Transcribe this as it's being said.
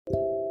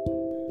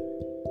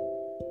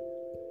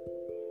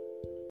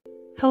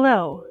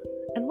Hello,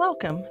 and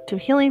welcome to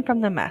Healing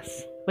from the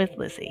Mess with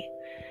Lizzie.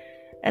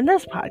 In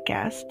this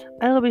podcast,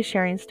 I will be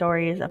sharing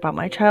stories about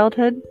my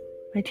childhood,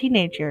 my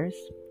teenage years,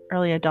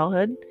 early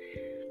adulthood,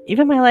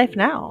 even my life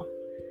now.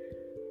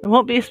 It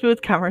won't be a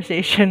smooth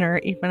conversation or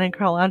even in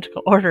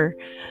chronological order,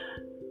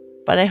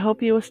 but I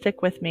hope you will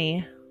stick with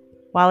me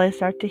while I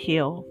start to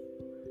heal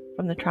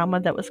from the trauma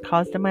that was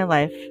caused in my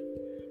life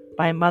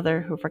by a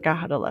mother who forgot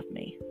how to love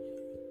me.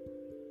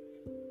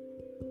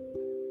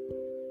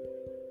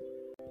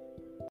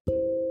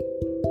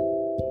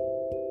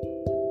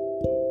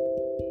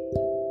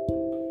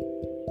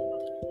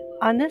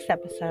 On this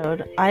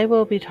episode, I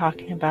will be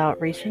talking about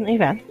recent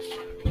events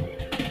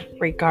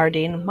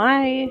regarding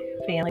my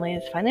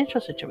family's financial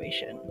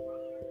situation.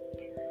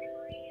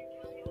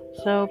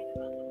 So,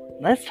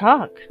 let's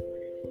talk.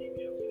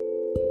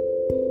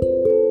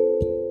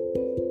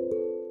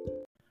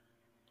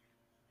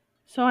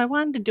 So, I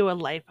wanted to do a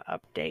life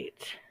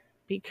update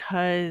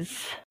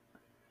because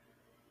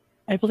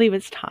I believe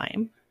it's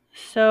time.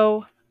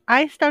 So,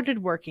 I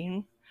started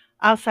working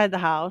outside the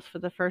house for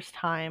the first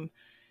time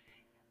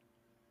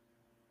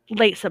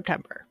late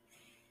September.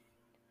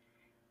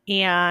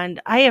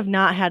 And I have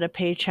not had a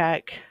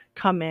paycheck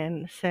come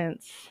in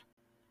since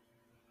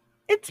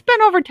it's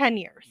been over 10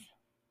 years.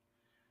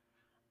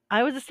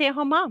 I was a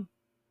stay-at-home mom.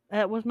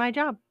 That was my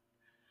job.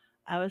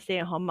 I was a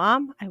stay-at-home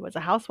mom. I was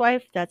a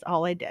housewife. That's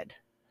all I did.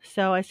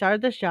 So I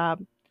started this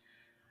job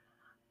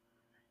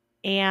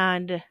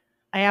and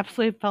I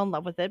absolutely fell in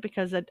love with it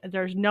because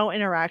there's no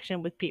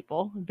interaction with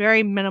people,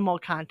 very minimal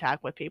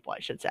contact with people, I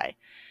should say.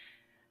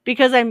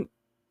 Because I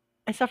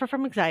suffer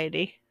from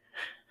anxiety,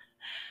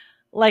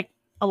 like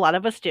a lot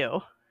of us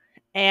do.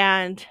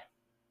 And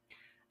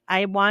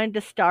I wanted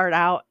to start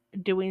out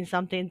doing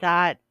something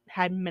that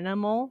had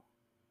minimal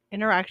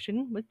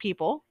interaction with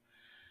people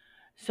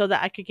so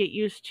that I could get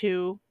used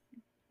to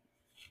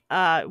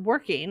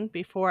working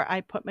before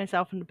I put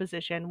myself in a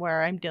position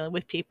where I'm dealing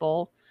with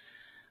people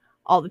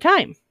all the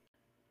time.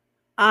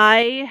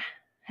 I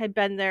had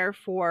been there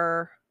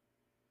for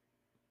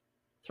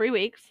 3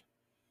 weeks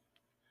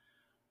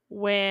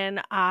when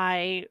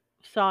I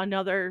saw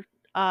another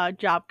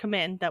job come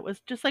in that was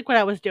just like what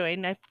I was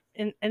doing,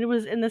 and it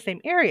was in the same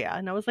area.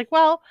 And I was like,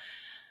 well,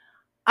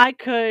 I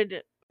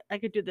could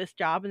do this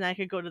job and I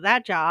could go to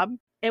that job.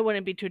 It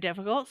wouldn't be too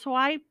difficult, so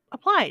I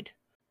applied.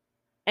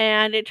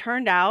 And it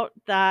turned out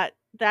that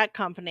that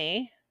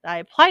company that I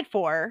applied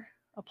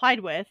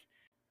with,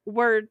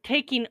 were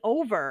taking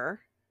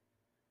over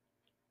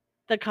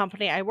the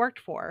company I worked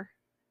for,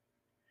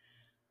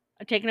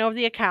 taking over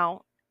the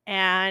account,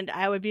 and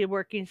I would be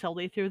working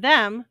solely through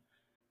them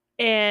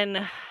in,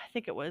 I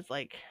think it was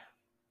like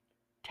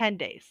 10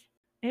 days.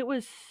 It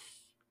was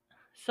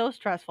so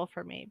stressful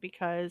for me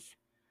because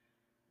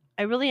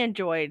I really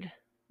enjoyed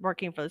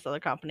working for this other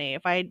company.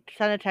 If I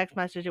sent a text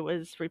message, it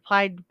was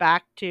replied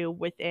back to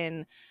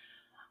within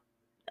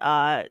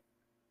 12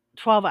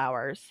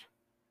 hours.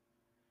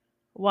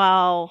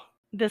 While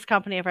this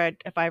company,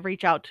 if I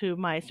reach out to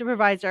my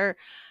supervisor,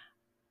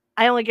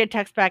 I only get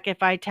text back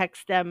if I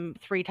text them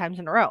 3 times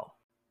in a row.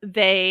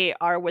 They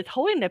are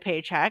withholding the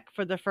paycheck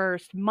for the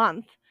first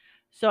month,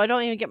 so I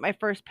don't even get my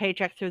first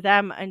paycheck through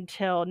them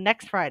until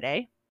next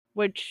Friday,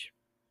 which,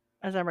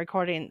 as I'm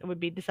recording, would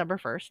be December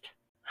 1st.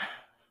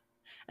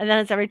 And then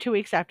it's every 2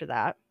 weeks after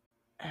that.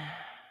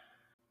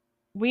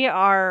 We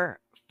are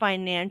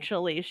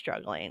financially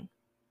struggling.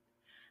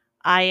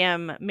 I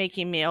am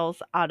making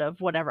meals out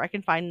of whatever I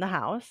can find in the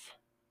house.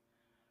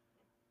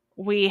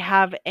 We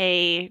have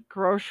a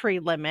grocery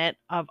limit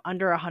of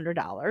under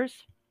 $100.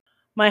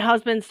 My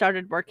husband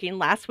started working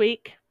last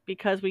week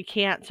because we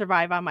can't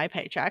survive on my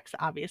paychecks,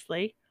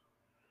 obviously.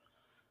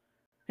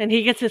 And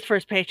he gets his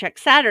first paycheck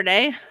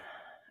Saturday.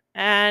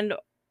 And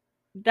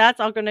that's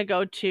all going to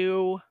go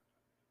to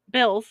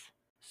bills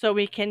so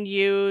we can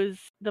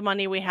use the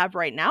money we have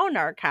right now in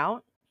our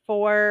account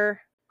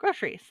for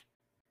groceries.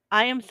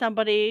 I am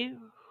somebody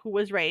who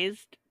was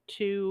raised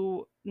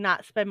to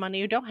not spend money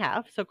you don't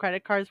have. So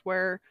credit cards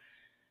were,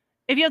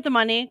 if you have the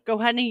money, go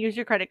ahead and use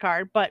your credit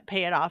card, but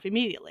pay it off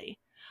immediately.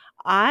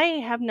 I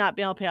have not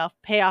been able to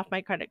pay off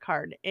my credit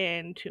card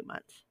in 2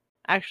 months.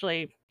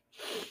 Actually,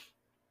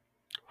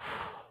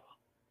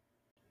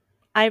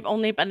 I've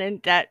only been in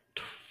debt.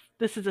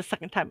 This is the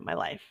second time in my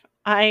life.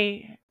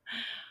 I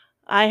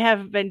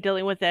have been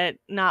dealing with it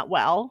not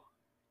well,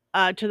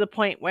 to the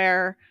point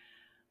where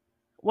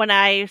when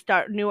I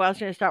knew I was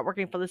going to start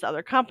working for this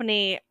other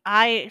company,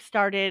 I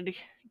started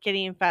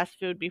getting fast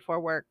food before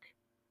work.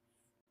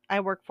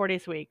 I work 4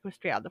 days a week, was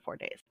 3 out of the 4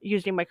 days,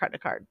 using my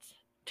credit cards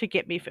to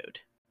get me food.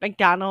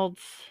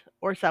 McDonald's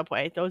or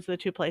Subway, those are the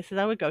 2 places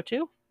I would go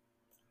to.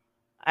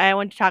 I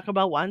went to Taco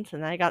Bell once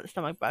and I got the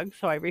stomach bug,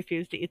 so I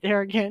refused to eat there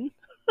again.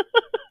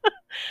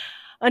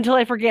 Until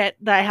I forget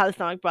that I had the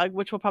stomach bug,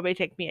 which will probably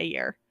take me a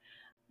year.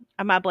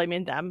 I'm not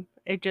blaming them.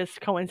 It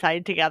just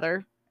coincided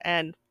together,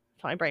 and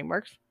that's how my brain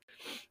works.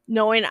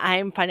 Knowing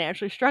I'm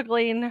financially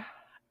struggling,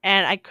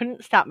 and I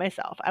couldn't stop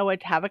myself. I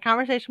would have a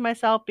conversation with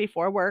myself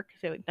before work,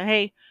 say,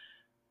 hey,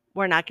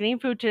 we're not getting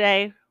food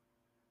today.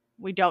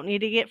 We don't need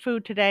to get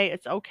food today.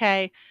 It's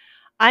okay.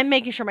 I'm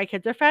making sure my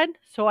kids are fed,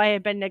 so I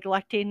have been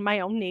neglecting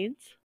my own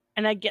needs.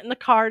 And I get in the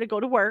car to go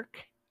to work.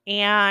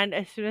 And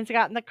as soon as I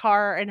got in the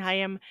car and I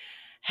am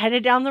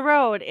headed down the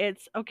road,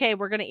 it's okay,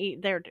 we're going to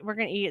eat there. We're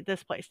going to eat at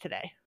this place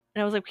today.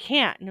 And I was like, we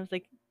can't. And I was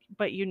like,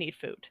 but you need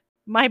food.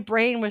 My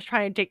brain was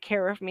trying to take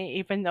care of me,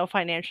 even though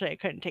financially I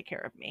couldn't take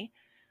care of me.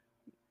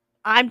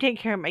 I'm taking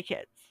care of my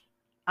kids.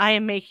 I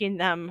am making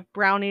them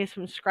brownies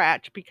from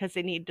scratch because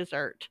they need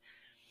dessert.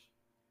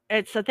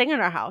 It's a thing in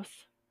our house.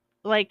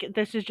 Like,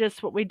 this is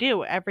just what we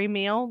do. Every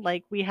meal,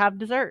 like, we have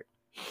dessert.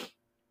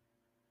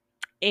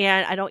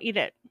 And I don't eat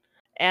it.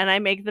 And I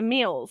make the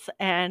meals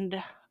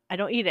and I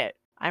don't eat it.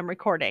 I'm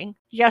recording.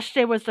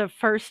 Yesterday was the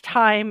first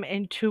time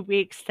in 2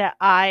 weeks that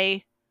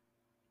I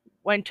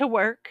went to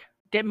work,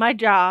 did my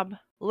job,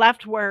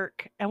 left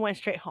work, and went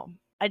straight home.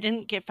 I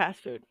didn't get fast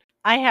food.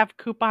 I have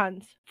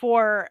coupons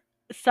for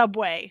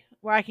Subway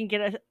where I can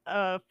get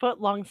a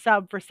foot-long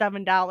sub for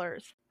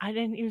 $7. I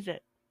didn't use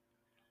it.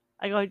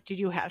 I go, did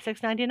you have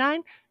 $6.99?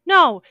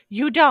 No,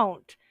 you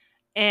don't.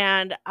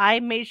 And I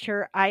made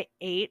sure I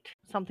ate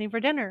something for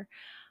dinner.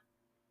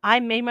 I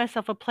made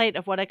myself a plate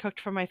of what I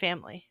cooked for my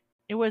family.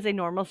 It was a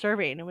normal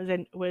serving.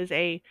 It was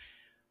a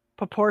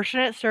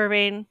proportionate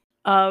serving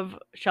of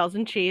shells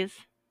and cheese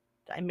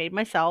that I made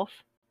myself.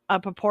 A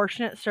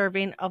proportionate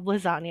serving of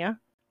lasagna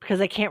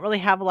because I can't really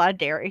have a lot of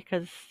dairy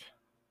because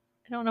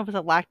I don't know if it's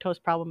a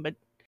lactose problem, but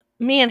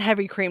me and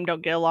heavy cream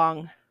don't get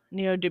along.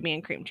 Neither do me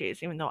and cream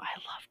cheese, even though I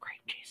love cream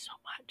cheese so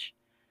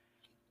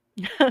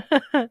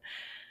much.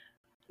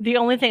 The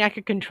only thing I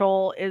could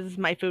control is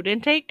my food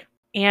intake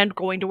and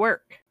going to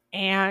work.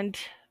 And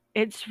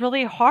it's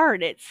really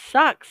hard. It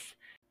sucks.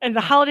 And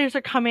the holidays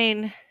are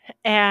coming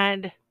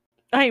and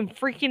I'm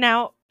freaking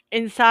out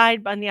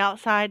inside, but on the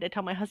outside, I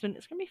tell my husband,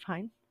 it's going to be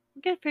fine.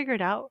 We'll get it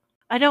figured out.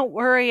 I don't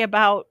worry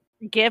about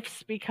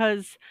gifts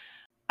because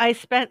I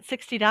spent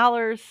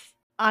 $60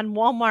 on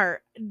Walmart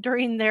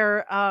during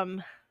their,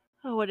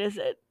 what is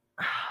it?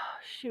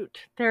 Shoot.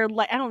 I don't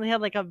know, they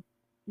had like a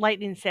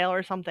lightning sale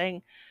or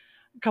something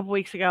a couple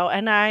weeks ago.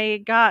 And I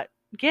got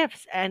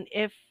gifts. And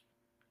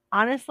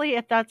honestly,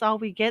 if that's all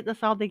we get,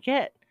 that's all they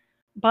get.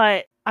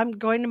 But I'm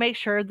going to make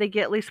sure they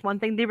get at least one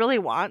thing they really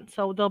want.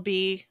 So there'll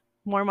be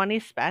more money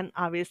spent,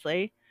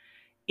 obviously.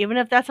 Even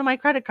if that's on my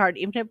credit card,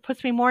 even if it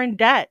puts me more in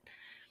debt.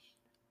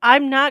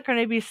 I'm not going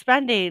to be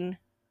spending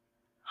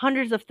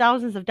hundreds of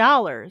thousands of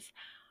dollars.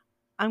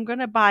 I'm going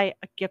to buy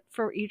a gift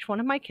for each one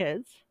of my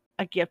kids,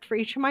 a gift for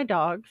each of my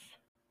dogs,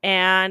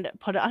 and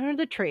put it under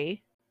the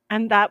tree.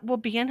 And that will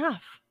be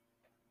enough.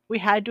 We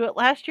had to do it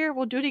last year.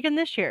 We'll do it again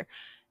this year.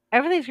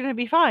 Everything's going to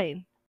be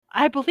fine.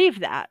 I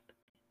believe that.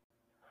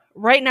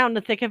 Right now in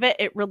the thick of it,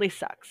 it really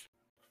sucks.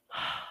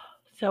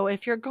 So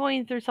if you're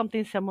going through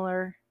something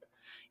similar,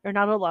 you're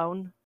not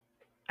alone.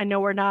 I know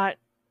we're not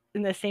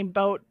in the same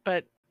boat,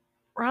 but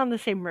we're on the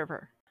same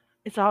river.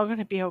 It's all going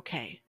to be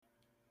okay.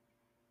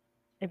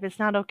 If it's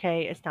not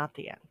okay, it's not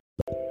the end.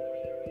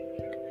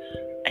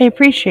 I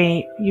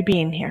appreciate you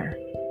being here.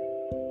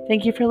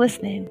 Thank you for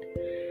listening.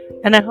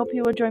 And I hope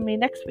you will join me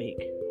next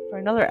week for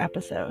another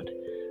episode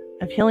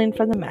of Healing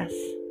from the Mess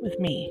with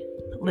me,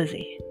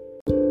 Lizzie.